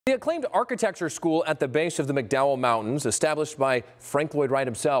The acclaimed architecture school at the base of the McDowell Mountains, established by Frank Lloyd Wright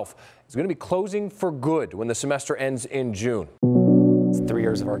himself, is going to be closing for good when the semester ends in June. 3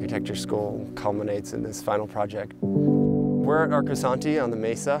 years of architecture school culminates in this final project. We're at Arcosanti on the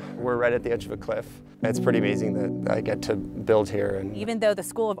mesa. We're right at the edge of a cliff. It's pretty amazing that I get to build here. And even though the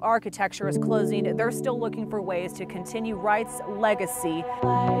School of Architecture is closing, they're still looking for ways to continue Wright's legacy.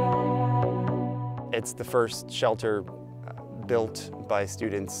 It's the first shelter built by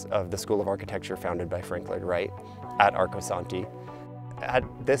students of the School of Architecture founded by Frank Lloyd Wright at Arcosanti. At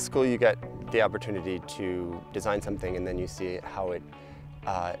this school you get the opportunity to design something and then you see how it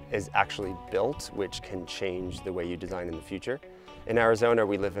is actually built, which can change the way you design in the future. In Arizona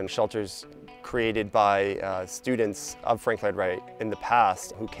we live in shelters created by students of Frank Lloyd Wright in the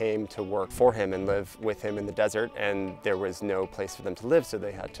past who came to work for him and live with him in the desert, and there was no place for them to live, so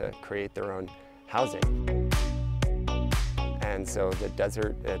they had to create their own housing. And so the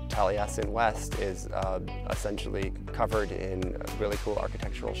desert at Taliesin West is essentially covered in really cool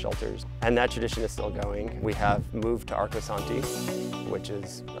architectural shelters. And that tradition is still going. We have moved to Arcosanti, which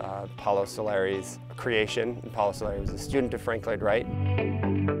is Paolo Soleri's creation. Paolo Soleri was a student of Frank Lloyd Wright.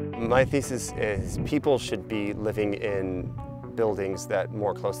 My thesis is people should be living in buildings that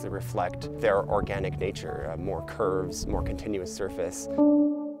more closely reflect their organic nature, more curves, more continuous surface.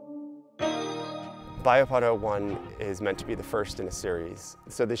 BIOPOD 01 is meant to be the first in a series.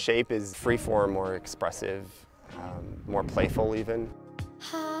 So the shape is freeform, more expressive, more playful even.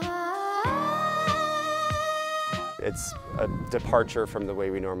 It's a departure from the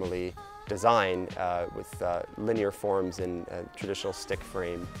way we normally design with linear forms and traditional stick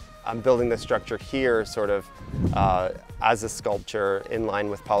frame. I'm building the structure here sort of as a sculpture in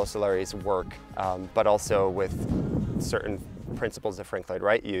line with Paolo Soleri's work, but also with certain principles that Frank Lloyd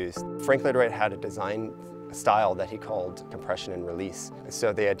Wright used. Frank Lloyd Wright had a design style that he called compression and release.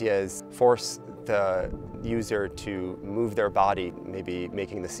 So the idea is force the user to move their body, maybe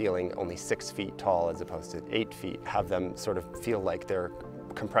making the ceiling only 6 feet tall as opposed to 8 feet. Have them sort of feel like they're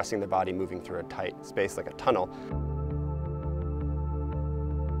compressing the body, moving through a tight space like a tunnel.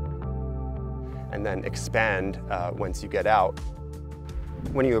 And then expand once you get out.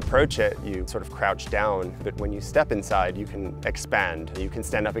 When you approach it, you sort of crouch down, but when you step inside, you can expand. You can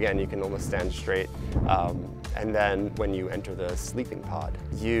stand up again, you can almost stand straight. And then when you enter the sleeping pod,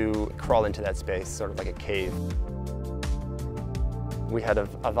 you crawl into that space, sort of like a cave. We had a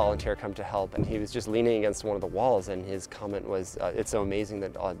volunteer come to help, and he was just leaning against one of the walls, and his comment was, it's so amazing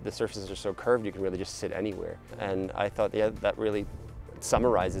that the surfaces are so curved, you can really just sit anywhere. And I thought, yeah, that really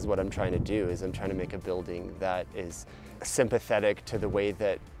summarizes what I'm trying to do. Is I'm trying to make a building that is sympathetic to the way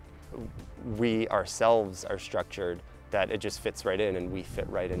that we ourselves are structured, that it just fits right in and we fit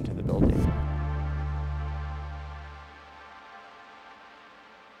right into the building.